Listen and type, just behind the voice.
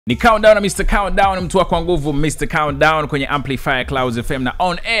Ni Countdown na Mr. Countdown, mtu wa kwa nguvu Mr. Countdown kwenye Amplifier Clouds FM na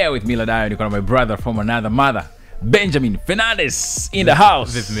on air with Miladayo. Niko na my brother from another mother, Benjamin Fernandes in the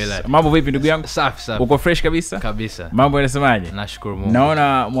house. Mambo vipi ndugu yangu? Safi safi. Uko fresh kabisa? Kabisa. Mambo yanasemaje? Nashukuru Mungu.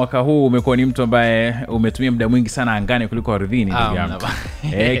 Naona mwaka huu umekuwa ni mtu ambaye umetumia muda mwingi sana angani kuliko ardhini ndugu yangu.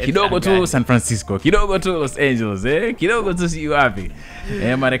 Kidogo tu San Francisco, kidogo tu Los Angeles, kidogo tu si wapi.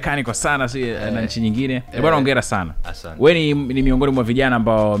 Marekani kwa sana si na nchi nyingine. Bwana hongera sana. Wewe ni miongoni mwa vijana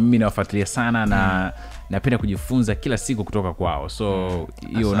ambao mimi nawafuatilia sana na napenda kujifunza kila siku kutoka kwao. So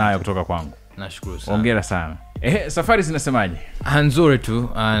hiyo nayo kutoka kwangu. Nashukuru sana. Hongera sana. Safari zinasemaje? Nzuri tu.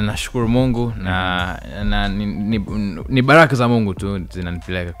 Nashukuru Mungu na ni baraka za Mungu tu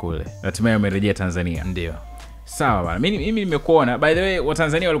zinanipeleka kule. Hatimaye umerejea Tanzania. Ndio. Sawa bana. Mimi nimekuona. By the way,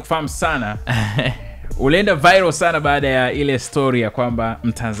 Watanzania walikufahamu sana. Ulienda viral sana baada ya ile story ya kwamba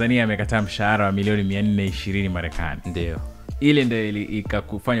Mtanzania amekataa mshahara wa milioni 420 Marekani. Ndio. Ile ndio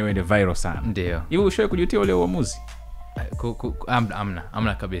ikakufanya uende viral sana. Ndio. Hivi ushawahi kujutia ule uamuzi?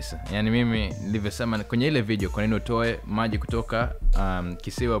 Amna kabisa. Yani mimi nilivyosema kwenye ile video, kwa nini utoe maji kutoka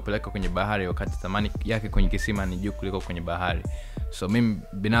kisiwa upeleke kwenye bahari wakati thamani yake kwenye kisima ni juu kuliko kwenye bahari. So mimi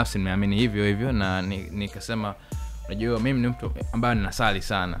binafsi nimeamini hivyo na nikasema unajua mimi ni mtu ambaye ninasali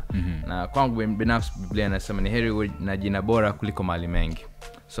sana. Na kwangu binafsi Biblia inasema ni heri na jina bora kuliko mali mengi.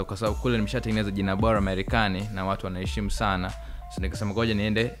 So kwa sababu kule nimeshatengeneza jina bora Marekani na watu wanaheshimu sana. So nikasema ngoja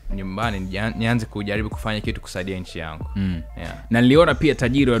niende nyumbani nianze kujaribu kufanya kitu kusaidia nchi yangu. Na niliona pia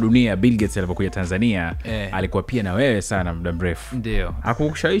tajiri wa dunia Bill Gates alipokuja Tanzania alikuwa pia na wewe sana muda mrefu. Ndio.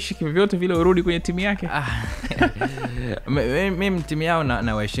 Hakukushawishi kivyote vile urudi kwenye timu yake? Mimi timu yao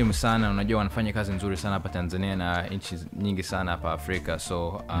na waheshimu sana. Unajua wanafanya kazi nzuri sana hapa Tanzania na nchi nyingi sana hapa Afrika.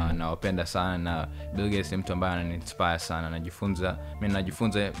 So nawapenda sana na Bill Gates ni mtu ambaye ananiinspire sana. Mimi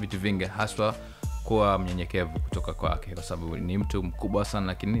najifunza vitu vingi, haswa kuwa mnyenyekevu kutoka kwake, kwa sababu ni mtu mkubwa sana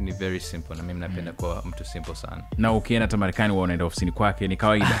lakini ni very simple na mimi napenda kuwa mtu simple sana. Na ukienda hata Marekani unaenda ofisini kwake ni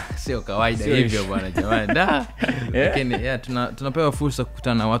kawaida? Sio kawaida hivyo bwana jamani. Lakini tunapewa fursa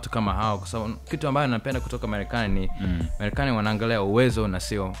kukutana na watu kama hao, kwa sababu kitu ambacho napenda kutoka Marekani ni Marekani wanaangalia uwezo na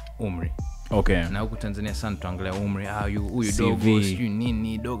sio umri. Okay. Na huku Tanzania sana tuangalia umri, huyu dogo sijui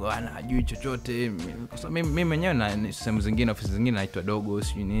nini, dogo hajui chochote. Kwa sababu mimi mwenyewe na sehemu zingine, ofisi zingine naitwa dogo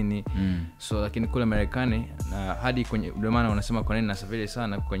sijui nini. So lakini kule Marekani na hadi kwenye ndio maana wanasema kwa nini nasafiri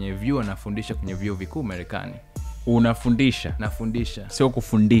sana kwenye vyuo, nafundisha kwenye vyuo vikuu Marekani. Unafundisha? Nafundisha. Sio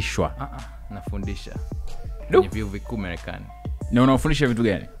kufundishwa. Nafundisha kwenye vyuo vikuu Marekani. Na unafundisha vitu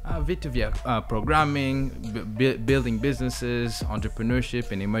gani? Vitu vya programming, building businesses,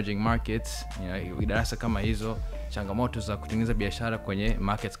 entrepreneurship and emerging markets. Darasa kama hizo, changamoto za kutengeneza biashara kwenye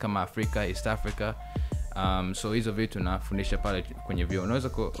markets kama Afrika, East Africa. So hizo vitu nafundisha pale kwenye vyuo. Unaweza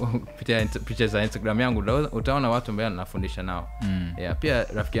kupitia picha za Instagram yangu utaona watu ambao nafundisha nao. Pia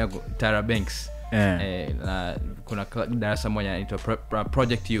rafiki yangu Tara Banks. Kuna darasa moja inaitwa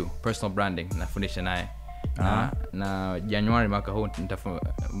Project You, personal branding, nafundisha naye. Na Januari mwaka huu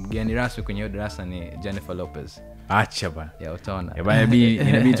mgeni rasmi kwenye darasa ni Jennifer Lopez. Acha bana. Utaona.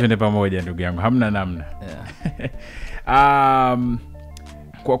 Inabidi tuende pamoja ndugu yangu. Hamna namna.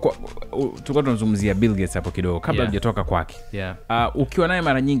 Tulikuwa tunazungumzia Bill Gates hapo kidogo kabla hujatoka kwake. Ukiwa naye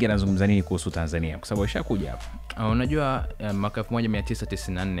mara nyingi anazungumza nini kuhusu Tanzania, kwa sababu ashakuja hapa? Unajua mwaka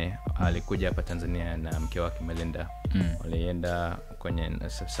 1994 alikuja hapa Tanzania na mke wake Melinda. Walienda kwenye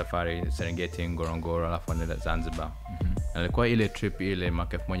safari Serengeti, Ngorongoro, alafu wanaenda Zanzibar. Alikuwa ile trip ile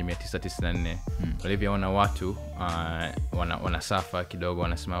mwaka 1994. Walivyoona watu wanasafa kidogo,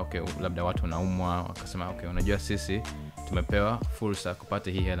 wanasema okay, labda watu wanaumwa, wakasema okay, unajua sisi tumepewa fursa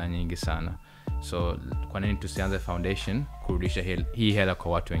kupata hii hela nyingi sana. So kwa nini tusianze foundation kurudisha hii hela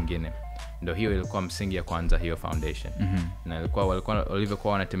kwa watu wengine? Ndio hiyo ilikuwa msingi ya kwanza hiyo foundation. Na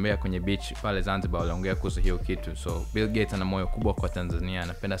walivyokuwa wanatembea kwenye beach pale Zanzibar waliongea kuhusu hiyo kitu. So Bill Gates ana moyo kubwa kwa Tanzania,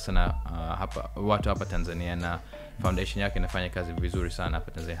 anapenda sana watu hapa Tanzania, na foundation yake inafanya kazi vizuri sana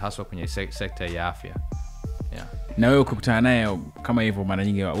hapa Tanzania, haswa kwenye sekta ya afya. Na wewe ukikutana naye kama hivyo mara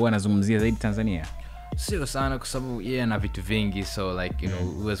nyingi huwa anazungumzia zaidi Tanzania? Sio sana, kwa sababu yeye ana vitu vingi, so like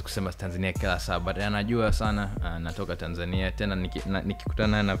huwezi kusema Tanzania kila saa, but anajua sana natoka Tanzania. Tena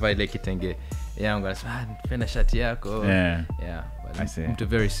nikikutana na vile kitenge yangu anasema napenda shati yako. Mtu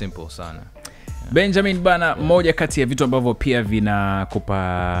very simple sana. Benjamin bana, moja kati ya vitu ambavyo pia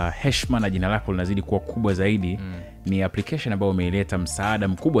vinakupa heshima na jina lako linazidi kuwa kubwa zaidi ni application ambayo umeileta msaada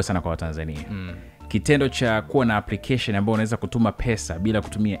mkubwa sana kwa Watanzania. Kitendo cha kuwa na application ambayo unaweza kutuma pesa bila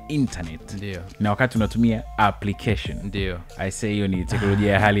kutumia internet. Ndio. Na wakati unatumia application. Ndio. I say hiyo ni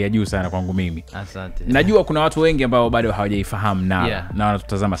teknolojia ya hali ya juu sana kwangu mimi. Asante. Najua kuna watu wengi ambao bado hawajaifahamu Nala na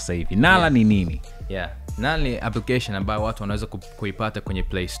wanatutazama sasa hivi. Nala ni nini? Nala application ambayo watu wanaweza kuipata kwenye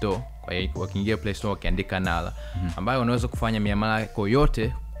Play Store. Kwa hiyo wakiingia Play Store wakiandika Nala, ambayo unaweza kufanya miamala yako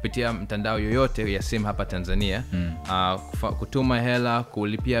yote kupitia mtandao yoyote ya simu hapa Tanzania. Kutuma hela,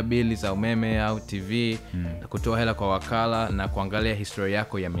 kulipia bili za umeme au TV, kutoa hela kwa wakala na kuangalia historia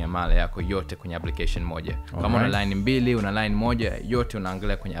yako ya miamala yako yote kwenye application moja. Kama una line mbili, una line moja, yote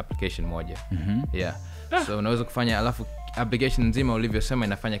unaangalia kwenye application moja. Yeah. So unaweza kufanya, alafu application nzima ulivyosema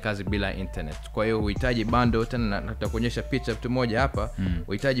inafanya kazi bila internet. Kwa hiyo uhitaji bando, tena nitakuonyesha picha tu moja hapa.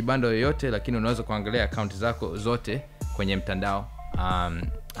 Uhitaji bando yoyote, lakini unaweza kuangalia account zako zote kwenye mtandao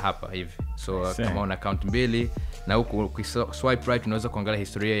hapa hivi. So kama una account mbili na huku swipe right unaweza kuangalia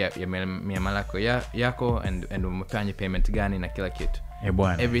historia ya miamala yako and umefanya payment gani na kila kitu.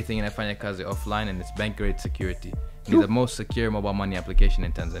 Everything inafanya kazi offline and it's bank grade security. Ni the most secure mobile money application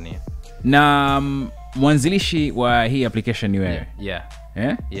in Tanzania. Na mwanzilishi wa hii application ni wewe?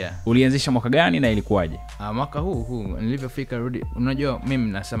 Yeah. Ulianzisha mwaka gani na ilikuwaje? Mwaka huu nilivyofika rudi. Unajua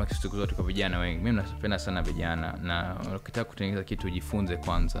mimi nasema kitu zote kwa vijana wengi. Mimi napenda sana vijana, na ukitaka kutengeneza kitu ujifunze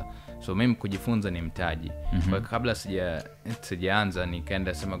kwanza. So mimi kujifunza ni mtaji. Kwa kabla sijaanza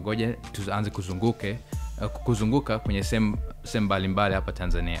nikaenda sema ngoja tuanze kuzunguka kwenye sehemu mbalimbali hapa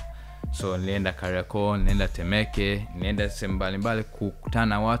Tanzania. So nilienda Kariakoo, nilienda Temeke, nilienda sehemu mbalimbali kukutana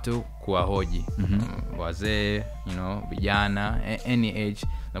na watu, kuwahoji wazee, vijana, any age,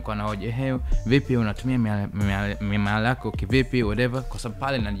 na kwa nahoji, vipi unatumia miamala yako kivipi, whatever, kwa sababu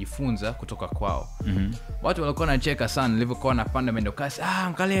pale najifunza kutoka kwao. Watu walikuwa wanacheka sana nilivyokuwa napanda mwendo kasi.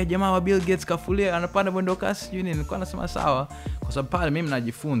 Angalia jamaa wa Bill Gates kafulia anapanda mwendo kasi, nilikuwa nasema sawa, kwa sababu pale mimi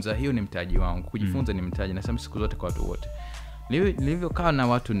najifunza. Hiyo ni mtaji wangu, kujifunza ni mtaji, nasema siku zote kwa watu wote. Nilivyokaa na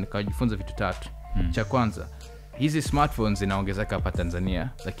watu nikajifunza vitu tatu. Cha kwanza, hizi smartphones zinaongezeka hapa Tanzania,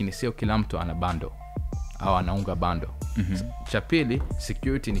 lakini sio kila mtu ana bando au anaunga bando. Cha pili,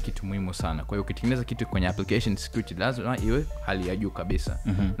 security ni kitu muhimu sana. Kwa hiyo ukitengeneza kitu kwenye application, security lazima iwe hali ya juu kabisa.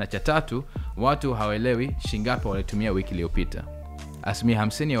 Na cha tatu, watu hawaelewi shingapi walitumia wiki iliyopita.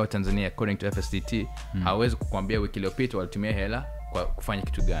 50% ya Watanzania according to FSDT hawezi kukuambia wiki iliyopita walitumia hela kwa kufanya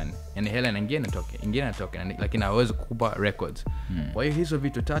kitu gani. Yani hela inaingia inatoka, lakini hawezi kukupa records. Kwa hiyo hizo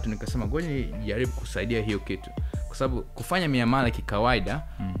vitu tatu nikasema ngoja nijaribu kusaidia hiyo kitu. Kwa sababu kufanya miamala kikawaida,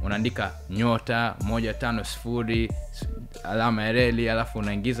 unaandika nyota 150 alama ya reli, alafu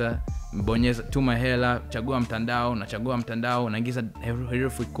unaingiza, bonyeza tuma hela, chagua mtandao, unaingiza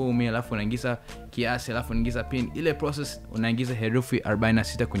herufi 10, alafu unaingiza kiasi, alafu unaingiza pin. Ile process unaingiza herufi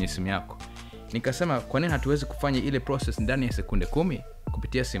 46 kwenye simu yako. Nikasema kwa nini hatuwezi kufanya ile process ndani ya sekunde 10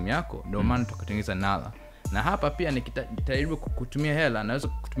 kupitia simu yako? Ndio maana tukatengeneza Nala. Na hapa pia nitajaribu kutumia hela, naweza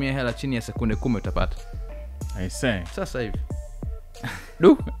kutumia hela chini ya sekunde 10 utapata. I say. Sasa hivi.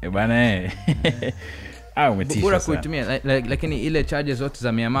 Bana umetisha bora kuitumia, lakini ile charges zote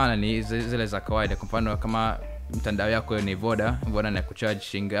za miamala ni zile za kawaida. Kwa mfano kama mtandao yako ni Voda na kucharge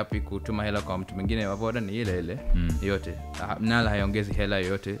shilingi ngapi kutuma hela kwa mtu mwingine wa Voda ni ile yote. Nala haiongezi hela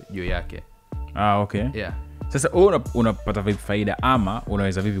yoyote juu yake. Okay. Yeah. Sasa unapata vipi faida, ama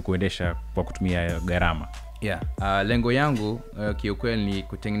unaweza vipi kuendesha kwa kutumia gharama? Yeah. Lengo yangu kiukweli ni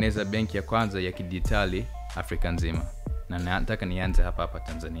kutengeneza benki ya kwanza ya kidijitali Afrika nzima. Na nataka nianze hapa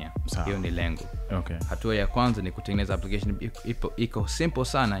Tanzania. Hiyo ni lengo. Okay. Hatua ya kwanza ni kutengeneza application iko simple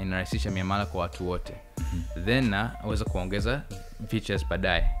sana, inarahisisha miamala kwa watu wote. Then naweza kuongeza features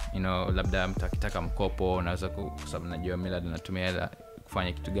baadaye. Labda mtu akitaka mkopo, naweza kwa sababu najua Milad anatumia hela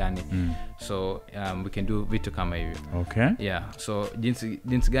kufanya kitu gani. So we can do vitu kama hivyo. Okay. Yeah. So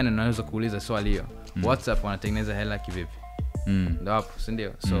jinsi gani naweza kuuliza swali hiyo. WhatsApp wanatengeneza hela kivipi? Ndio hapo, si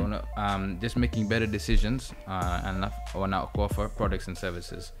ndio? So just making better decisions and wana offer products and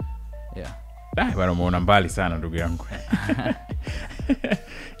services. Yeah. Bado umeona mbali sana ndugu yangu.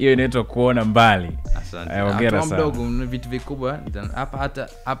 Hiyo inaitwa kuona mbali. Asante. Hongera sana. Mdogo vitu vikubwa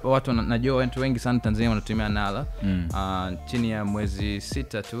hapa watu najua watu wengi sana Tanzania wanatumia Nala. Chini ya mwezi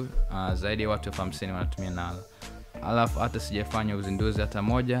 6 tu zaidi ya watu 50 wanatumia Nala. Alafu hata sijafanya uzinduzi hata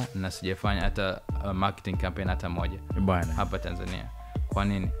moja, na sijafanya hata marketing campaign hata moja bwana hapa Tanzania. Kwa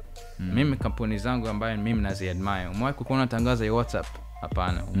nini? Mimi kampuni zangu ambayo mimi nazi-admire, umewahi kuona tangazo ya WhatsApp?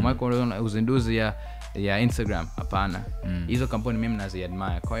 Hapana. Umewahi kuona uzinduzi ya Instagram? Hapana. Hizo kampuni mimi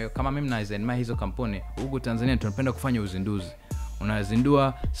nazi-admire. Kwa hiyo kama mimi nazi-admire hizo kampuni, huko Tanzania tunapenda kufanya uzinduzi.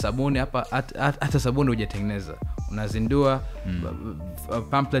 Unazindua sabuni hapa, hata sabuni hujatengeneza. Unazindua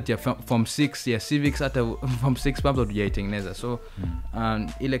pamphlet ya form 6 ya civics, hata form 6 pamphlet hujaitengeneza. So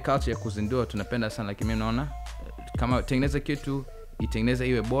ile culture ya kuzindua tunapenda sana, lakini mimi naona kama tengeneza kitu, itengeneze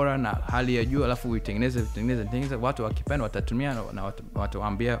iwe bora na hali ya juu, alafu uitengeneze watu wakipenda watatumia, na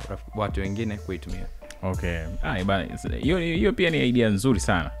watawaambia watu wengine kuitumia. Okay. Bana hiyo pia ni idea nzuri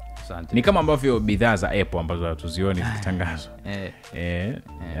sana. Asante. Ni kama ambavyo bidhaa za Apple ambazo hatuzioni zikitangazwa.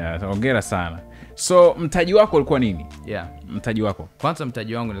 Hongera sana. So mtaji wako ulikuwa nini? Mtaji wako. Kwanza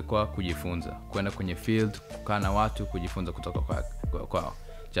mtaji wangu ulikuwa kujifunza, kwenda kwenye field, kukaa na watu, kujifunza kutoka kwao.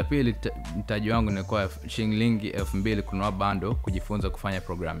 Cha pili, mtaji wangu ulikuwa shilingi 2000 kununua bando, kujifunza kufanya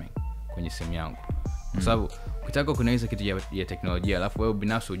programming kwenye simu yangu. Kwa sababu ukitaka kunaweza kitu ya teknolojia alafu wewe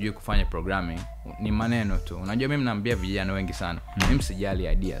binafsi hujui kufanya programming, ni maneno tu. Unajua mimi naambia vijana wengi sana, mimi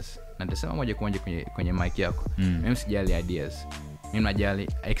sijali ideas. Na nitasema moja kwa moja kwenye mic yako. Mimi sijali ideas. Mimi najali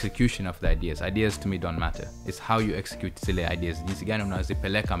execution of the ideas. Ideas to me don't matter. It's how you execute zile ideas. Jinsi gani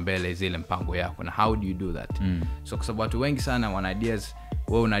unazipeleka mbele zile mpango yako, na how do you do that? So kwa sababu watu wengi sana wana ideas,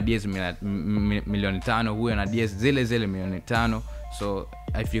 wewe una ideas milioni 5, huyo ana ideas zile milioni 5. So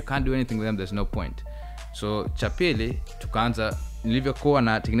if you can't do anything with them, there's no point. So cha pili, tukaanza, nilivyokuwa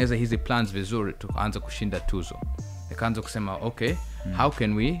na tengeneza hizi plans vizuri, tukaanza kushinda tuzo. Nikaanza kusema okay, how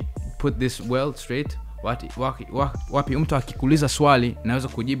can we put this well straight? Wapi mtu akikuuliza swali naweza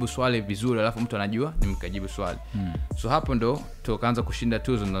kujibu swali vizuri, alafu mtu anajua nimekajibu swali. So hapo ndo tukaanza kushinda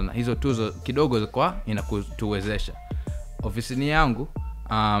tuzo, na hizo tuzo kidogo zilikuwa inakutuwezesha. Ofisini yangu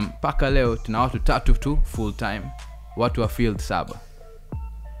mpaka leo tuna watu 3 tu full time, watu wa field 7.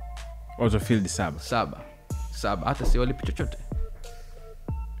 Watu wa field 7 hata si walipi chochote.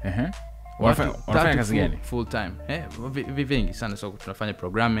 Wanafanya kazi gani? Full time. Vingi sana. So tunafanya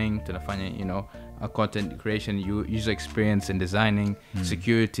programming, tunafanya content creation, user experience and designing,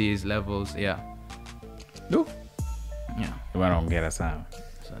 securities levels. Bwana hongera sana.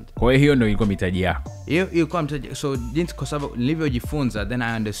 Kwa hiyo ndio ilikuwa mitaji yako. Hiyo ilikuwa mitaji. So jinsi, kwa sababu nilivyojifunza, then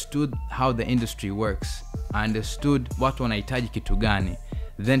I understood how the industry works. I understood watu wanahitaji kitu gani,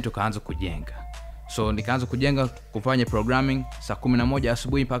 then tukaanza kujenga. So nikaanza kujenga, kufanya programming saa 11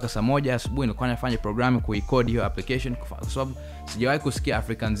 asubuhi mpaka saa 1 asubuhi nilikuwa nafanya programming, kuicode hiyo application, kwa sababu sijawahi kusikia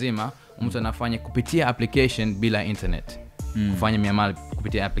Afrika nzima mtu anafanya kupitia application bila internet. Kufanya miamala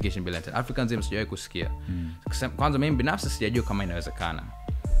kupitia application bila internet. Afrika nzima sijawahi kusikia. Kwanza mimi binafsi sijajua kama inawezekana.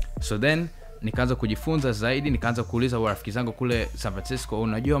 So then nikaanza kujifunza zaidi, nikaanza kuuliza rafiki zangu kule San Francisco,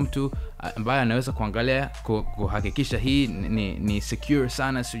 unajua mtu ambaye anaweza kuangalia kuhakikisha hii ni secure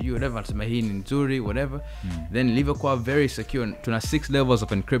sana, sijui whatever, anasema hii ni nzuri whatever. Then ilivyokuwa very secure, tuna 6 levels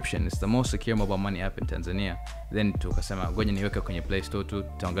of encryption. It's the most secure mobile money app in Tanzania. Then tukasema ngoja niweke kwenye Play Store tu,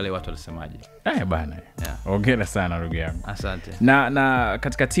 tuangalie watu wanasemaje. Bana. Hongera sana ndugu yangu. Asante. Na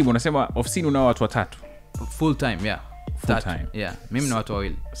katika timu unasema ofisini unao watu 3 full time. Full time. Mimi na watu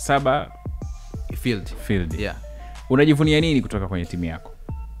 2. 7 field. Unajivunia nini kutoka kwenye timu yako?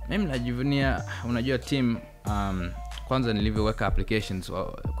 Mimi najivunia, unajua team, kwanza nilivyoweka applications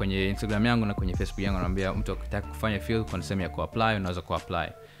kwenye Instagram yangu na kwenye Facebook yangu, naambia mtu akitaka kufanya field kuna sehemu ya kuapply, unaweza kuapply.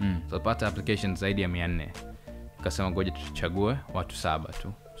 So pata applications zaidi ya 400. Nikasema ngoja tuchague watu 7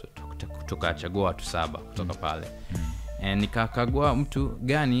 tu. So tukachagua watu 7 kutoka pale. Nikakagua mtu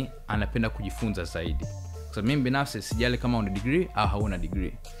gani anapenda kujifunza zaidi. So mimi binafsi sijali kama una degree au hauna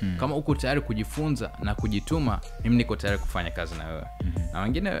degree. Kama uko tayari kujifunza na kujituma, mimi niko tayari kufanya kazi na wewe. Na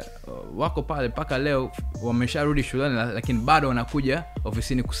wengine wako pale mpaka leo wamesharudi shuleni, lakini bado wanakuja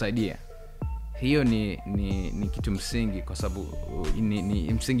ofisini kusaidia. Hiyo ni kitu msingi, kwa sababu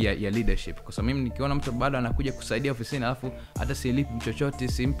ni msingi ya leadership. Kwa sababu mimi nikiona mtu bado anakuja kusaidia ofisini, alafu hata silipi chochote,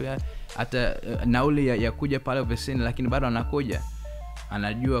 simpe hata nauli ya kuja pale ofisini, lakini bado anakuja,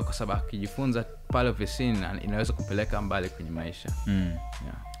 anajua kwa sababu akijifunza pale ofisini inaweza kupeleka mbali kwenye maisha.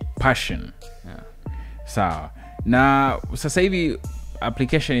 Passion. Sawa. Na sasa hivi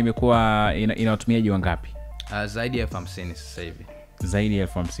application imekuwa ina watumiaji wangapi? Zaidi ya 50 sasa hivi. Zaidi ya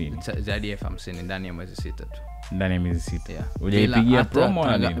 50. Zaidi ya 50 ndani ya mwezi 6 tu. Ndani ya mwezi 6. Hujaipigia promo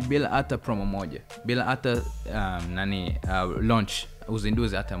na nini? Bila hata promo moja. Bila hata launch,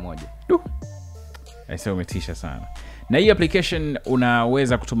 uzinduzi hata moja. Aisee, umetisha sana. Na hii application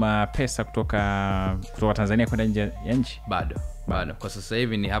unaweza kutuma pesa kutoka Tanzania kwenda nje ya nchi? Bado. Kwa sasa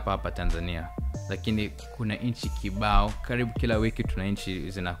hivi ni hapa Tanzania. Lakini kuna nchi kibao, karibu kila wiki tuna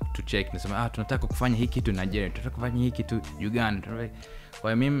nchi zinatucheck, nasema tunataka kufanya hiki kitu Nigeria, tunataka kufanya hiki kitu Uganda.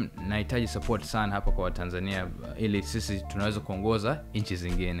 Kwa hiyo mimi nahitaji support sana hapa kwa Tanzania, ili sisi tunaweza kuongoza nchi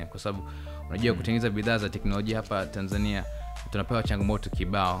zingine, kwa sababu unajua kutengeneza bidhaa za teknolojia hapa Tanzania tunapewa changamoto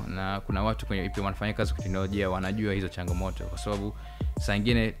kibao, na kuna watu kwenye ipi wanafanya kazi kwa teknolojia wanajua hizo changamoto, kwa sababu saa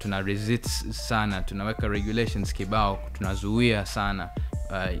nyingine tuna resist sana, tunaweka regulations kibao, tunazuia sana.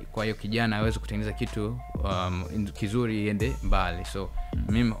 Kwa hiyo kijana hawezi kutengeneza kitu kizuri iende mbali. So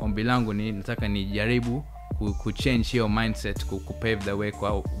mimi ombi langu ni nataka nijaribu kuchange hiyo mindset, kupave the way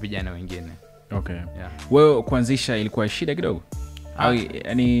kwa vijana wengine. Okay. Wewe kuanzisha ilikuwa shida kidogo? Au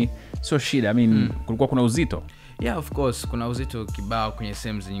yani sio shida, kulikuwa kuna uzito? Yeah, of course kuna uzito kibao kwenye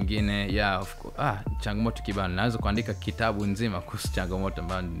sehemu nyingine. Yeah, of course. Changamoto kibao. Naweza kuandika kitabu nzima kuhusu changamoto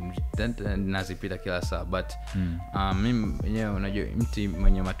ambazo nazipita kila saa, but mimi mwenyewe unajua mti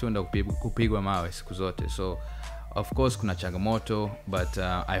mwenye matunda kupigwa mawe siku zote. So of course kuna changamoto, but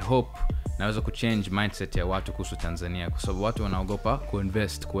I hope naweza kuchange mindset ya watu kuhusu Tanzania, kwa sababu watu wanaogopa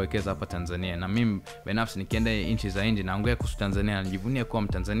kuinvest, kuwekeza hapa Tanzania. Na mimi binafsi nikienda nchi za nje naongea kuhusu Tanzania, najivunia kuwa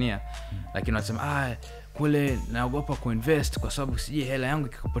Mtanzania, lakini wanasema kule naogopa kuinvest kwa sababu sije hela yangu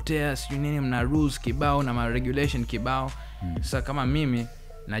ikapotea, sijui nini, mna rules kibao na regulation kibao. Sasa kama mimi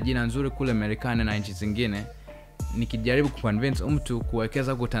na jina nzuri kule Marekani na nchi zingine, nikijaribu kuconvince mtu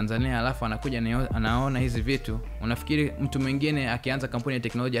kuwekeza huko Tanzania alafu anakuja anaona hizi vitu, unafikiri mtu mwingine akianza kampuni ya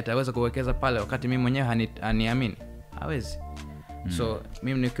teknolojia ataweza kuwekeza pale wakati mimi mwenyewe haniamini? Hawezi. So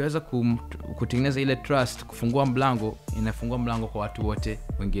mimi nikiweza kutengeneza ile trust, kufungua mlango, inafungua mlango kwa watu wote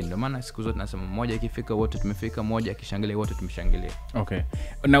wengine. Ndio maana siku zote nasema mmoja ikifika wote tumefika, mmoja akishangilia wote tumeshangilia. Okay.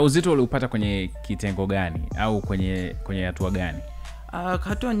 Na uzito uliupata kwenye kitengo gani au kwenye hatua gani?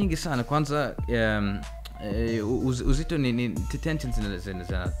 Hatua nyingi sana. Kwanza uzito ni tensions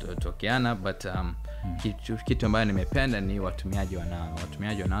zinatokeana, but kitu ambayo nimependa ni watumiaji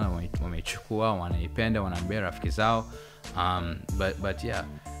wanao wamechukua, wanaipenda, wanaambia rafiki zao.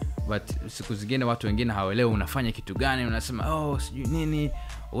 But siku zingine watu wengine hawaelewi unafanya kitu gani, unasema sijui nini,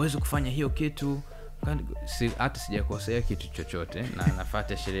 uweze kufanya hiyo kitu. Hata sijakosea kitu chochote na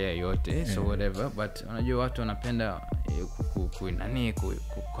nafuata sheria yote, so whatever. But unajua watu wanapenda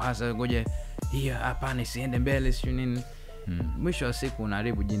kukaza, ngoja hiyo hapana isiende mbele, sio nini. Mwisho wa siku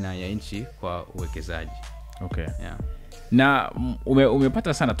unaharibu jina ya nchi kwa uwekezaji. Okay. Yeah. Na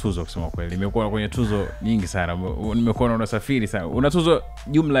umepata sana tuzo kusema kweli. Nimekuwa kwenye tuzo nyingi sana. Nimekuwa unasafiri sana. Una tuzo,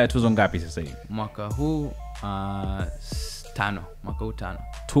 jumla ya tuzo ngapi sasa hivi? Mwaka huu 5. Mwaka huu 5.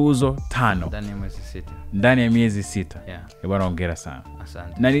 Tuzo 5 ndani ya miezi 6. Ndani ya miezi 6. Yeah. Bwana hongera sana.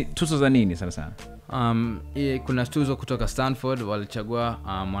 Asante. Na ni tuzo za nini sana sana? Kuna tuzo kutoka Stanford, walichagua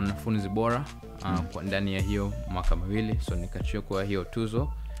mwanafunzi bora kwa ndani ya hiyo mwaka miwili, so nikachukua hiyo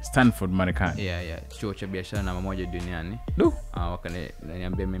tuzo. Stanford, Marekani. Yeah, chuo cha biashara namba 1 duniani.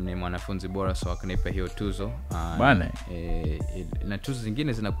 Wakaniambia mimi ni mwanafunzi bora, so wakanipa hiyo tuzo. Bana. Na tuzo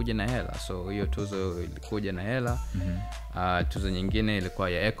zingine zinakuja na hela, so hiyo tuzo ilikuja na hela. Tuzo nyingine ilikuwa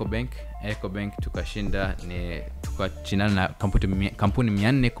ya Ecobank, tukashinda, tukachindana na kampuni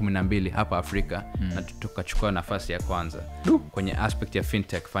 412 hapa Afrika, na tukachukua nafasi ya kwanza kwenye aspect ya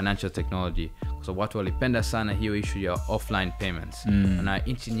fintech, financial technology, kwa sababu watu walipenda sana hiyo issue ya offline payments. Na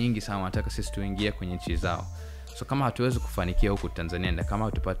nchi nyingi sana wanataka sisi tuingie kwenye nchi zao. So kama hatuwezi kufanikia huku Tanzania, na kama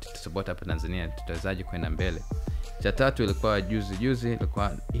hatupati support hapa Tanzania, tutawezaje kwenda mbele? Cha tatu ilikuwa juzi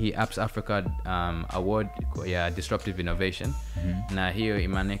ilikuwa hii Apps Africa award ya disruptive innovation. Na hiyo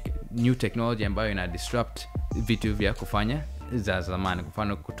imanek new technology ambayo ina disrupt vitu vya kufanya za zamani. Kwa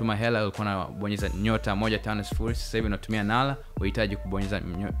mfano kutuma hela ulikuwa unabonyeza *150, sasa hivi unatumia nala, unahitaji kubonyeza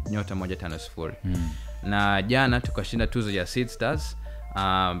 *150. Na jana tukashinda tuzo ya Seed Stars,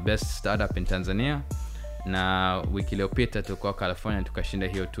 best startup in Tanzania. Na wiki iliyopita tulikuwa California, tukashinda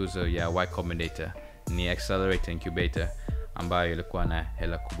hiyo tuzo ya Y Combinator, ni accelerator incubator ambayo ilikuwa na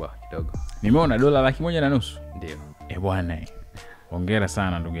hela kubwa kidogo. Nimeona $150,000. Ndio. Bwana. Hongera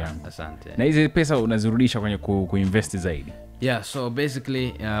sana ndugu yangu. Asante. Na hizi pesa unazirudisha kwenye kuinvest zaidi? Yeah, so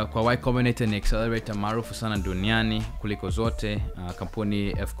basically kwa Y Combinator ni accelerator maarufu sana duniani kuliko zote.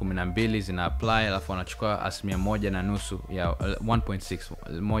 Kampuni 12,000 zina apply, alafu wanachukua 1.5% ya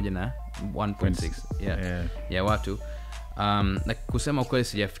 1.6 ya watu. Na kusema kweli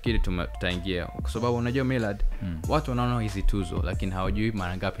sijafikiri tutaingia, kwa sababu unajua Millard, watu wanaona hizi tuzo lakini hawajui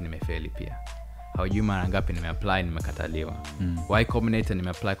mara ngapi nimefeli pia. Hawajui mara ngapi nimeapply nimekataliwa. Y Combinator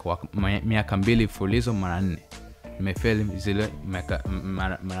nimeapply kwa miaka 2 mfululizo, mara 4. Nimefeli zile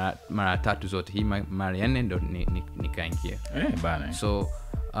mara 3 zote. Hii mara 4 ndo nikaingia. Bana. So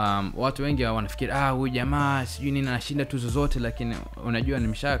watu wengi wanafikiri huyu jamaa sijui nini anashinda tuzo zote, lakini unajua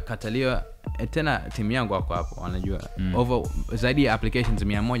nimeshakataliwa. Tena timu yangu wako hapo wanajua over zaidi ya applications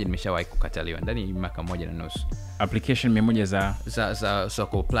 100 nimeshawahi kukataliwa ndani ya mwaka 1.5. Application 100 za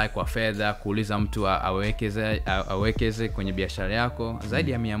apply kwa fedha, kuuliza mtu awekeze kwenye biashara yako,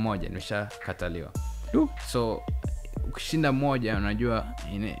 zaidi ya 100 nimeshakataliwa. So ukishinda moja, unajua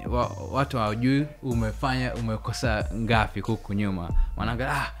watu hawajui umekosa ngapi huko nyuma.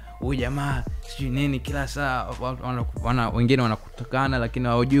 Wanaangalia huyu jamaa sijui nini kila saa, wengine wanakutokana, lakini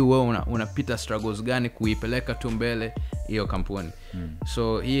hawajui wewe unapita struggles gani kuipeleka tu mbele hiyo kampuni.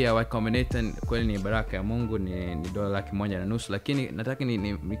 So hii ya Y Combinator kweli ni baraka ya Mungu, ni $150,000, lakini nataka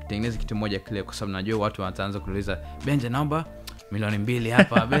nitengeneze kitu moja kile, kwa sababu najua watu wataanza kuuliza, Benja naomba milioni 2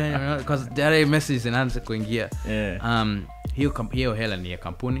 hapa because direct message inaanza kuingia. Hiyo hela ni ya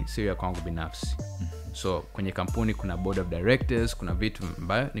kampuni, sio ya kwangu binafsi. So kwenye kampuni kuna board of directors, kuna vitu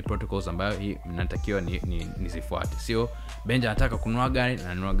ambayo ni protocols ambayo natakiwa nizifuate. Sio Benja anataka kununua gari na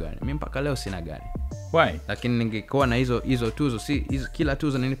nanunua gari. Mimi mpaka leo sina gari. Why? Lakini ningekuwa na hizo tuzo, kila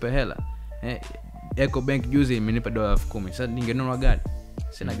tuzo ninipe hela. Eco Bank juzi imenipa $10,000. Sasa ningenunua gari.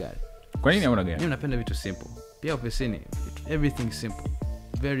 Sina gari. Kwa nini hauna gari? Mimi napenda vitu simple. Pia ofisini everything simple.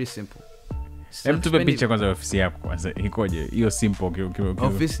 Very simple. Hebu tupe picha kwanza ya ofisi yako kwanza. Ikoje? Hiyo simple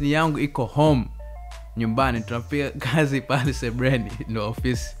ofisi yangu iko home. Nyumbani tunapiga kazi pale sebreni ndio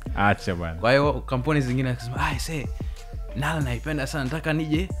ofisi. Acha bwana. Kwa hiyo kampuni zingine wakisema nala naipenda sana, nataka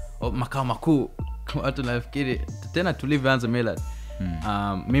nije makao makuu. Watu nafikiri tena tulivyoanza Millard.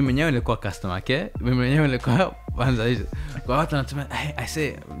 Mimi mwenyewe nilikuwa customer care, mimi mwenyewe nilikuwa kwanza hizo. Kwa watu wanasema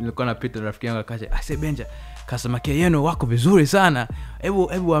nilikuwa napita rafiki yangu akaja, Benja, customer care yenu wako vizuri sana.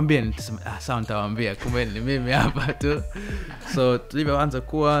 Hebu waambie. Nitasema sawa, nitawaambia. Kumbe ni mimi hapa tu. So tulivyoanza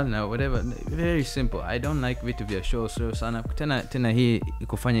kuwa na whatever, very simple. I don't like vitu vya show sana. Tena hii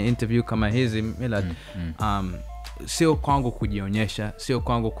kufanya interview kama hizi Millard, sio kwangu kujionyesha, sio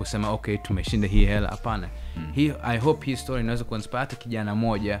kwangu kusema okay tumeshinda hii hela, hapana. I hope hii story inaweza kuinspire kijana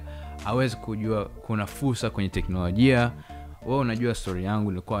moja aweze kujua kuna fursa kwenye teknolojia. Wewe unajua story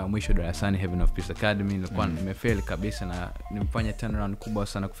yangu ilikuwa ya mwisho darasani Heaven of Peace Academy, nilikuwa nimefail kabisa na nimefanya turnaround kubwa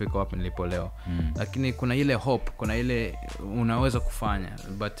sana kufika wapi nilipo leo. Lakini kuna ile hope, kuna ile unaweza kufanya,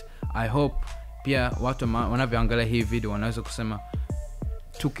 but I hope pia watu wanavyoangalia hii video wanaweza kusema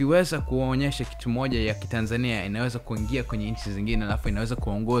tukiweza kuonyesha kitu moja ya Kitanzania inaweza kuingia kwenye nchi zingine, alafu inaweza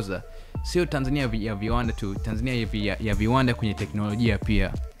kuongoza sio Tanzania ya viwanda tu, Tanzania ya viwanda kwenye teknolojia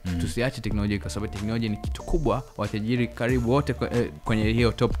pia. Tusiache teknolojia kwa sababu teknolojia ni kitu kubwa. Watajiri karibu wote kwenye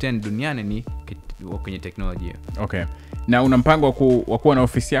hiyo top 10 duniani ni kwenye teknolojia. Okay. Na una mpango wa kuwa na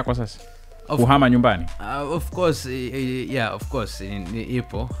ofisi yako sasa? Kuhama nyumbani? Of course, yeah, of course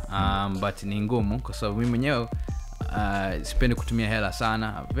ipo, but ni ngumu kwa sababu mimi mwenyewe sipendi kutumia hela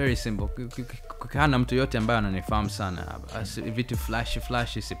sana. Very simple. Kana mtu yote ambaye ananifahamu sana, vitu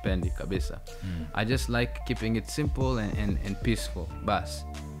flash sipendi kabisa. I just like keeping it simple and peaceful. Bas.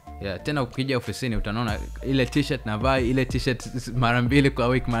 Yeah, tena ukija ofisini utaona ile t-shirt na vai ile t-shirt mara 2 kwa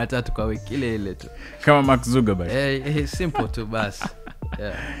wiki, mara 3 kwa wiki, ile tu. Kama Mark Zuckerberg. Simple tu bas.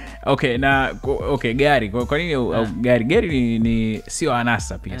 Yeah. Okay, gari. Kwa nini gari ni sio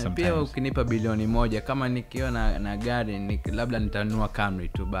anasa pia sometimes? Pia ukinipa bilioni 1 kama nikiwa na gari labda nitanunua Camry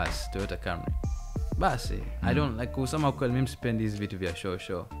tu bas, Toyota Camry. Basi, I don't like kusema kwa mimi sipendi hizo vitu vya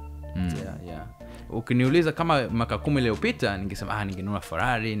show. Yeah. Ukiniuliza kama mwaka 10 iliyopita ningesema ningenunua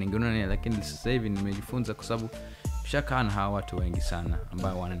Ferrari, ningenunua nini, lakini sasa hivi nimejifunza kwa sababu shaka na hawa watu wengi sana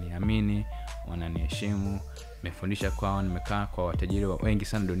ambao wananiamini, wananiheshimu. Nimefundisha kwao, nimekaa kwa watajiri wengi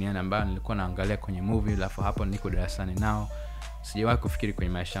sana duniani ambao nilikuwa naangalia kwenye movie, alafu hapo niko darasani nao. Sijawahi kufikiri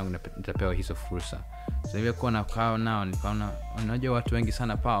kwenye maisha yangu nitapewa hizo fursa. Sasa hivi kwa na kwao nao nikaona unajua watu wengi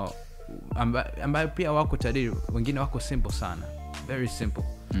sana pao ambao pia wako tajiri, wengine wako simple sana. Very simple.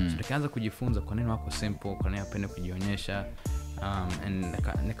 So nikaanza kujifunza kwa nini wako simple, kwa nini wapenda kujionyesha, and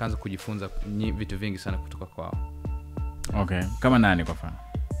nikaanza kujifunza vitu vingi sana kutoka kwao. Okay. Kama nani kwa mfano?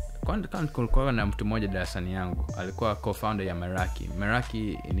 Kulikuwa na mtu mmoja darasani yangu alikuwa co-founder ya Marekani.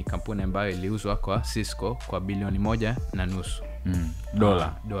 Marekani ni kampuni ambayo iliuzwa kwa Cisco kwa bilioni 1.5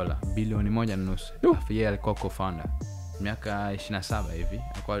 dola. Bilioni 1.5. Yeye alikuwa co-founder. Miaka 27 hivi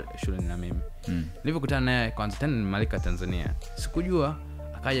alikuwa shuleni na mimi. Nilipokutana naye kwanza tena nimalika Tanzania. Sikujua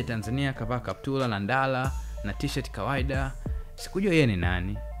akaja Tanzania akavaa kaptula na ndala na t-shirt kawaida. Sikujua yeye ni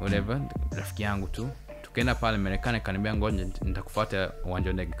nani, whatever, rafiki yangu tu. Tukaenda pale Marekani, akaniambia ngoja nitakufuata uwanja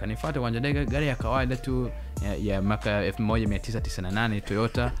wa ndege. Kanifuata uwanja wa ndege, gari ya kawaida tu ya mwaka 1998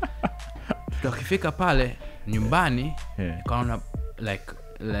 Toyota. Tukifika pale nyumbani, nikaona like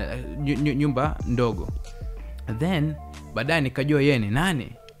nyumba ndogo. Then baadaye nikajua yeye ni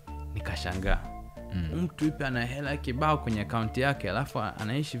nani. Nikashangaa. Mtu yupi ana hela kibao kwenye account yake alafu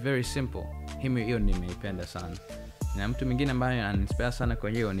anaishi very simple. Hiyo nimeipenda sana. Na mtu mwingine ambaye ananinspire sana kwa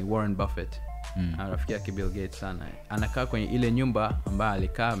hiyo ni Warren Buffett. Rafiki yake Bill Gates sana. Anakaa kwenye ile nyumba ambayo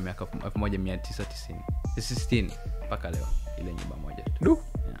alikaa miaka 1960 mpaka leo, ile nyumba moja tu.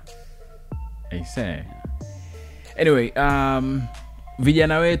 I say. Anyway,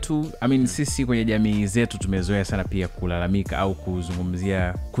 vijana wetu, sisi kwenye jamii zetu tumezoea sana pia kulalamika au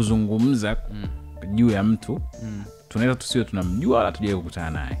kuzungumza juu ya mtu. Tunaweza tusiwe tunamjua wala tujue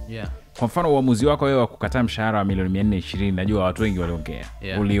kukutana naye. Kwa mfano uamuzi wako wewe wa kukataa mshahara wa milioni 420, najua watu wengi waliongea.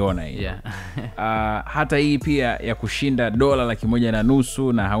 Uliona hiyo. Hata hii pia ya kushinda dola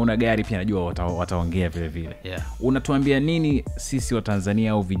 150 na hauna gari pia najua wataongea vile vile. Unatuambia nini sisi wa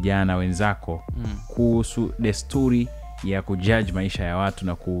Tanzania au vijana wenzako kuhusu desturi ya kujudge maisha ya watu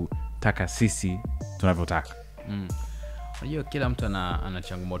na kutaka sisi tunavyotaka? Unajua kila mtu ana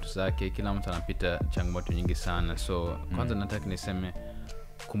changamoto zake, kila mtu anapita changamoto nyingi sana. So kwanza nataka niseme,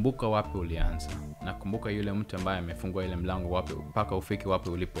 kumbuka wapi ulianza, na kumbuka yule mtu ambaye amefungua ile mlango wapi mpaka ufike wapi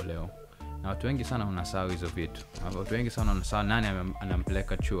ulipo leo. Na watu wengi sana wanasahau hizo vitu. Watu wengi sana wanasahau nani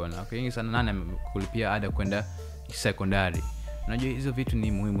anampeleka chuo, na watu wengi sana nani kulipia ada kwenda sekondari. Unajua hizo vitu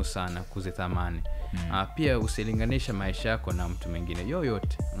ni muhimu sana kuzithamani. Pia usilinganisha maisha yako na mtu mwingine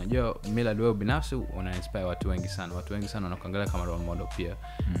yoyote. Unajua mila wewe binafsi una-inspire watu wengi sana. Watu wengi sana wanakuangalia kama role model pia.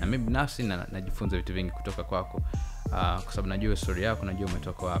 Na mimi binafsi najifunza vitu vingi kutoka kwako. Kwa sababu najua story yako, najua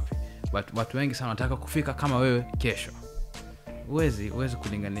umetoka wapi. But watu wengi sana wanataka kufika kama wewe kesho. Uwezi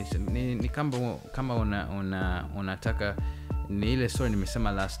kulinganisha. Ni kama unataka, ni ile story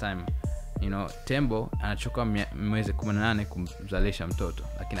nimesema last time. Tembo anachukua mwezi 18 kumzalisha mtoto,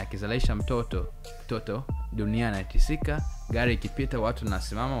 lakini akizalisha mtoto dunia inatikisika, gari ikipita watu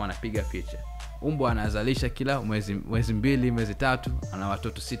nasimama wanapiga picha. Mbwa anazalisha kila mwezi 2, mwezi 3, ana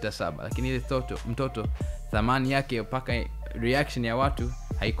watoto 6, 7, lakini ile mtoto thamani yake mpaka reaction ya watu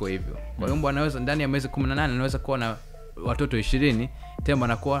haiko hivyo. Kwa hiyo mbwa anaweza ndani ya mwezi 18 anaweza kuwa na watoto 20, tembo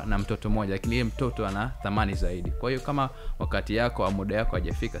anakuwa na mtoto mmoja, lakini yeye mtoto ana thamani zaidi. Kwa hiyo kama wakati yako au muda yako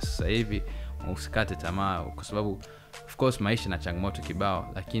hajafika sasa hivi, usikate tamaa, kwa sababu of course maisha na changamoto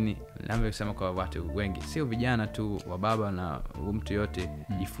kibao, lakini ninavyosema kwa watu wengi, sio vijana tu, wa baba na mtu yote,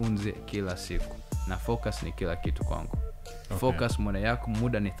 jifunze kila siku, na focus ni kila kitu kwangu. Focus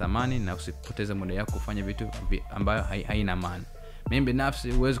muda ni thamani, na usipoteze muda yako kufanya vitu ambayo haina maana. Mimi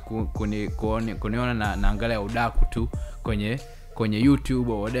binafsi huwezi kuniona naangalia udaku tu kwenye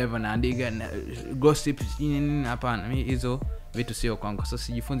YouTube au whatever, naandika gossip nini. Hapana, mimi hizo vitu sio kwangu. Sasa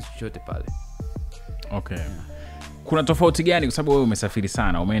sijifunzi chochote pale. Kuna tofauti gani, kwa sababu wewe umesafiri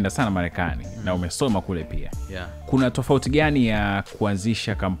sana, umeenda sana Marekani na umesoma kule pia? Kuna tofauti gani ya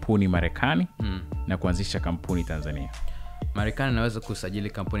kuanzisha kampuni Marekani na kuanzisha kampuni Tanzania? Marekani naweza kusajili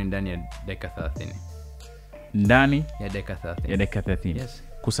kampuni ndani ya dakika 30. Ndani ya dakika 30. Ya dakika 30. Yes.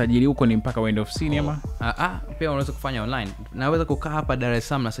 Kusajili huko ni mpaka uende ofisini ama? Pia unaweza kufanya online. Naweza kukaa hapa Dar es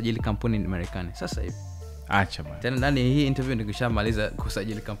Salaam na sajili kampuni Marekani sasa hivi. Acha bana. Tena ndani hii interview nikishamaliza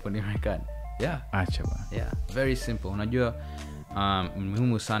kusajili kampuni Marekani. Acha bana. Very simple. Unajua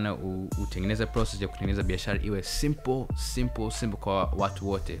muhimu sana utengeneze process ya kutengeneza biashara iwe simple kwa watu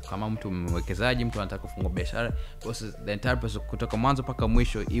wote. Kama mtu mwekezaji, mtu anataka kufungua biashara, process, the entire process kutoka mwanzo mpaka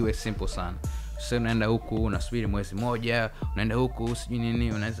mwisho iwe simple sana. Sasa unaenda huku unasubiri mwezi mmoja, unaenda huku sijui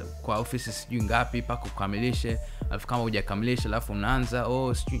nini, unaweza kwa ofisi sijui ngapi mpaka ukamilishe, alafu kama hujakamilisha alafu unaanza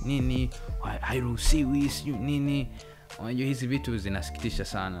sijui nini, hairuhusiwi sijui nini. Unajua hizi vitu zinasikitisha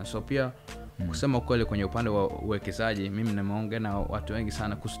sana. So pia kusema kweli kwenye upande wa uwekezaji, mimi nimeongea na watu wengi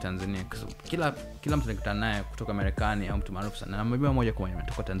sana kuhusu Tanzania. Kila mtu nikutana naye kutoka Marekani au mtu maarufu sana, na mmoja moja kwa moja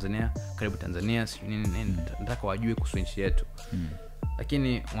kutoka Tanzania, karibu Tanzania sijui nini, nataka wajue kuhusu nchi yetu.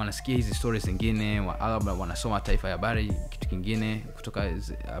 Lakini wanasikia hizi stories zingine, wanasoma taifa ya habari, kitu kingine kutoka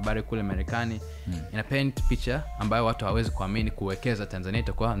habari kule Marekani, ina paint picha ambayo watu hawezi kuamini kuwekeza Tanzania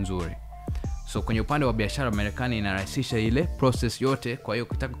itakuwa nzuri. So kwenye upande wa biashara, Marekani inarahisisha ile process yote. Kwa hiyo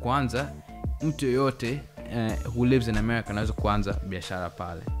ukitaka kuanza, mtu yote who lives in America anaweza kuanza biashara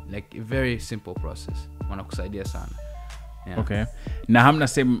pale, like a very simple process. Wanakusaidia sana. Na hamna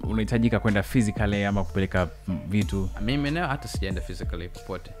sehemu unahitajika kwenda physically ama kupeleka vitu? Mimi leo hata sijaenda physically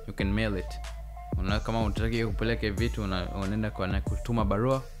popote. You can mail it. Kama unataka kupeleka vitu, unaenda kwa kutuma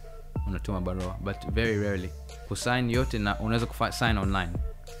barua, unatuma barua, but very rarely kusign yote, na unaweza sign online.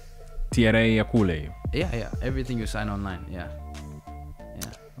 TRA ya kule hiyo? Yeah, everything you sign online.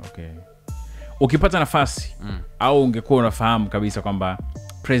 Ukipata nafasi au ungekuwa unafahamu kabisa kwamba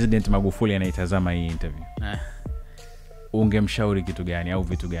President Magufuli anaitazama hii interview, ungemshauri kitu gani au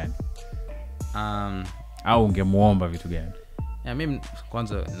vitu gani? Au ungemuomba vitu gani? Mimi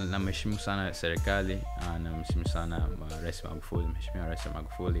kwanza namheshimu sana serikali, namheshimu sana Rais Magufuli, mheshimiwa Rais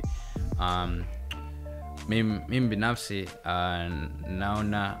Magufuli. Mimi binafsi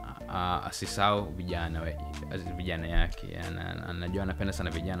naona asisahau vijana yake. Anajua anapenda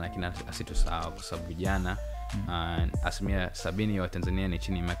sana vijana, lakini asitosahau, kwa sababu vijana 70% ya Watanzania ni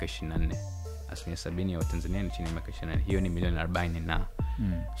chini ya miaka 24. 70% ya Watanzania ni chini ya miaka 24. Hiyo ni milioni 40 na.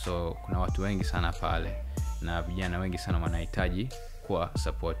 So kuna watu wengi sana pale, na vijana wengi sana wanahitaji kuwa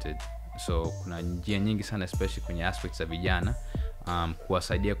supported. So kuna njia nyingi sana, especially kwenye aspects za vijana,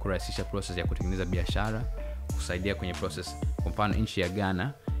 kuwasaidia kurahisisha process ya kutengeneza biashara, kusaidia kwenye process. Kwa mfano nchi ya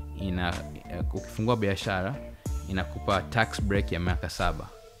Ghana ukifungua biashara inakupa tax break ya miaka 7.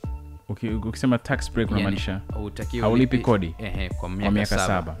 Ukisema tax break unamaanisha haulipi kodi kwa miaka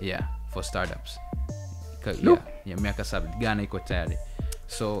 7. Yeah, for startups. Ya miaka 7 Ghana iko tayari.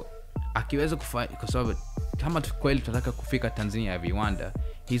 So akiweza kwa sababu kama kweli tunataka kufika Tanzania ya viwanda,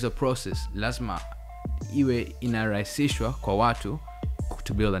 hizo process lazima iwe inarahisishwa kwa watu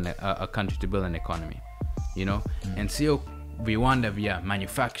to build a country, to build an economy, you know. And sio viwanda vya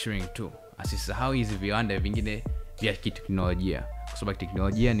manufacturing tu, asisahau hizi viwanda vingine vya teknolojia, kwa sababu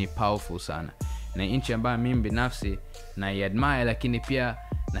teknolojia ni powerful sana. Na nchi ambayo mimi binafsi na admire, lakini pia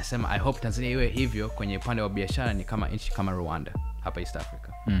nasema I hope Tanzania iwe hivyo kwenye upande wa biashara, ni kama nchi kama Rwanda hapa East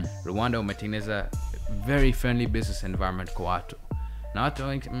Africa. Rwanda umetengeneza very friendly business environment kwa watu. Na watu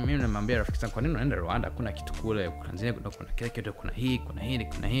mimi namwambia rafiki zangu, kwa nini unaenda Rwanda? Kuna kitu kule, Tanzania kuna kile kitu, kuna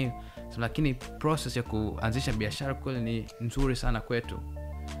hii. So lakini process ya kuanzisha biashara kule ni nzuri sana kwetu.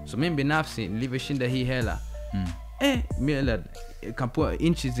 So mimi binafsi nilivyoshinda hii hela,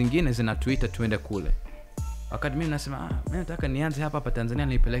 nchi zingine zinatuita tuende kule. Wakati mimi nasema mimi nataka nianze hapa Tanzania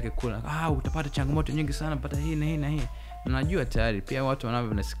nipeleke kule, utapata changamoto nyingi sana, pata hii na hii. Najua tayari pia watu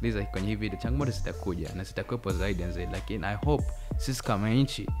wanavyosikiliza kwenye hii video, changamoto zitakuja na zitakuwepo zaidi, lakini I hope sisi kama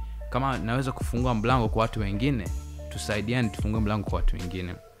nchi, kama naweza kufungua mlango kwa watu wengine, tusaidiane tufungue mlango kwa watu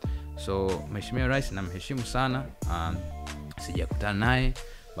wengine. So Mheshimiwa Rais namheshimu sana, sijakutana naye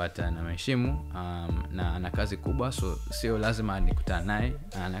but namheshimu, na ana kazi kubwa, so sio lazima nikutane naye.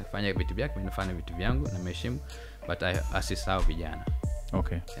 Anafanya vitu vyake, mimi nafanya vitu vyangu, namheshimu, but asisahau vijana.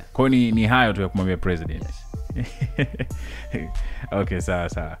 Okay. Yeah. Kwa ni hayo tu ya kumwambia president. Yes. Okay,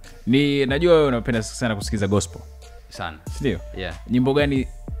 sawa. Najua wewe unapenda sana kusikiza gospel. Sana. Ndio? Yeah. Nyimbo gani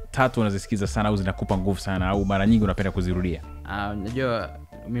 3 unazisikiza sana au zinakupa nguvu sana au mara nyingi unapenda kuzirudia? Najua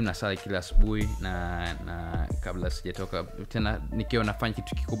mimi nasali kila asubuhi na kabla sijatoka tena, nikiwa nafanya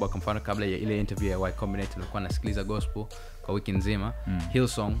kitu kikubwa, kwa mfano kabla ya ile interview ya Y Combinator nilikuwa nasikiliza gospel kwa wiki nzima.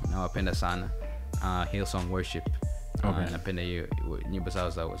 Hillsong nawapenda sana. Hillsong worship. Okay. Napenda hiyo nyimbo zao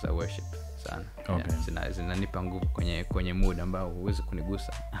za worship sana. Okay. Yeah, zinanipa nguvu kwenye mood ambao huwezi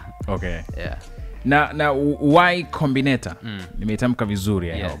kunigusa. Okay. Yeah. Na Y Combinator nimeitamka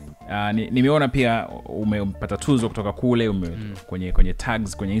vizuri, I hope. Nimeona pia umepata tuzo kutoka kule, kwenye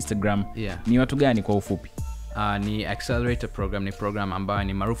tags kwenye Instagram. Yeah. Ni watu gani kwa ufupi? Ni accelerator program, ni program ambayo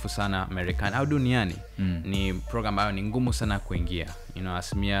ni maarufu sana Marekani au duniani. Ni program ambayo ni ngumu sana kuingia.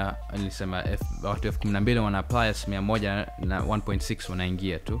 Asilimia nilisema watu 12 wana apply, asilimia 1.6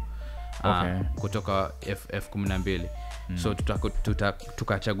 wanaingia tu. Okay. Kutoka F12. So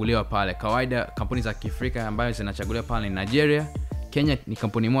tukachaguliwa pale. Kawaida kampuni za Kiafrika ambayo zinachaguliwa pale ni Nigeria, Kenya ni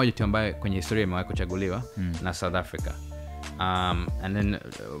kampuni moja tu ambayo kwenye historia imewahi kuchaguliwa, na South Africa. And then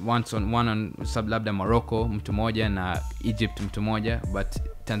one on labda Morocco mtu moja, na Egypt mtu moja, but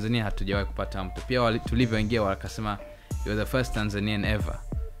Tanzania hatujawahi kupata mtu. Pia tulivyoingia wakasema you're the first Tanzanian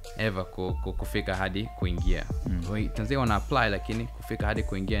ever kufika hadi kuingia. Tanzania wana apply, lakini kufika hadi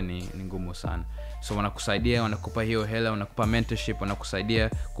kuingia ni ngumu sana. So wanakusaidia, wanakupa hiyo hela, wanakupa mentorship, wanakusaidia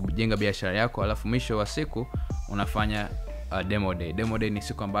kujenga biashara yako, alafu mwisho wa siku unafanya demo day. Demo day ni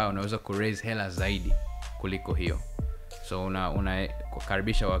siku ambayo unaweza ku raise hela zaidi kuliko hiyo. So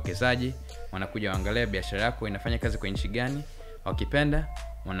unakaribisha wawekezaji, wanakuja waangalia biashara yako inafanya kazi kwa nchi gani, wakipenda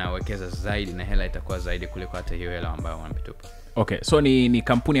wanawekeza zaidi na hela itakuwa zaidi kuliko hata hiyo hela ambayo wanapetupa. Okay, so ni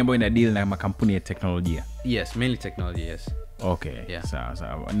kampuni ambayo ina deal na makampuni ya teknolojia? Yes, mainly technology, yes. Okay, yeah.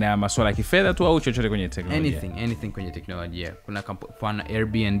 Sawa. Na masuala ya kifedha tu au chochote kwenye teknolojia? Anything kwenye teknolojia. Kuna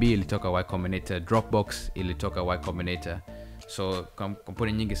Airbnb ilitoka Y Combinator, Dropbox ilitoka Y Combinator. So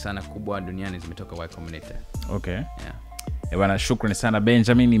kampuni nyingi sana kubwa duniani zimetoka Y Combinator. Okay. Yeah. Bwana, shukrani sana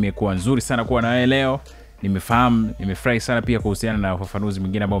Benjamin, imekuwa nzuri sana kuwa na wewe leo. Nimefahamu, nimefurahi sana pia kuhusiana na ufafanuzi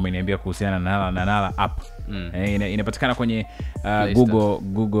mwingine ambao umeniambia kuhusiana na Nala app. Inapatikana kwenye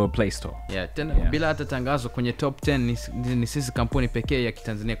Google Play Store. Yeah, tena bila hata tangazo, kwenye top 10 ni sisi kampuni pekee ya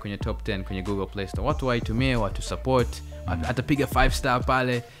Kitanzania kwenye top 10 kwenye Google Play Store. Watu waitumie, watu support, atapiga 5 star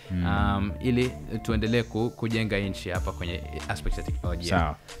pale, ili tuendelee kujenga nchi hapa kwenye aspect ya teknolojia.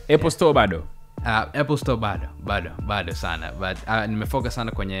 Sawa. Apple Store bado? Apple Store bado sana, but nimefocus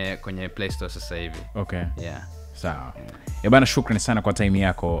sana kwenye Play Store sasa hivi. Okay. Yeah. Sawa. Bwana, shukrani sana kwa time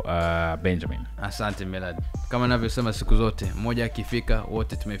yako Benjamin. Asante Milad. Kama ninavyosema siku zote, mmoja akifika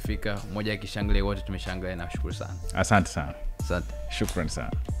wote tumefika, mmoja akishangilia wote tumeshangilia. Nashukuru sana. Asante sana. Asante. Shukrani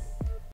sana.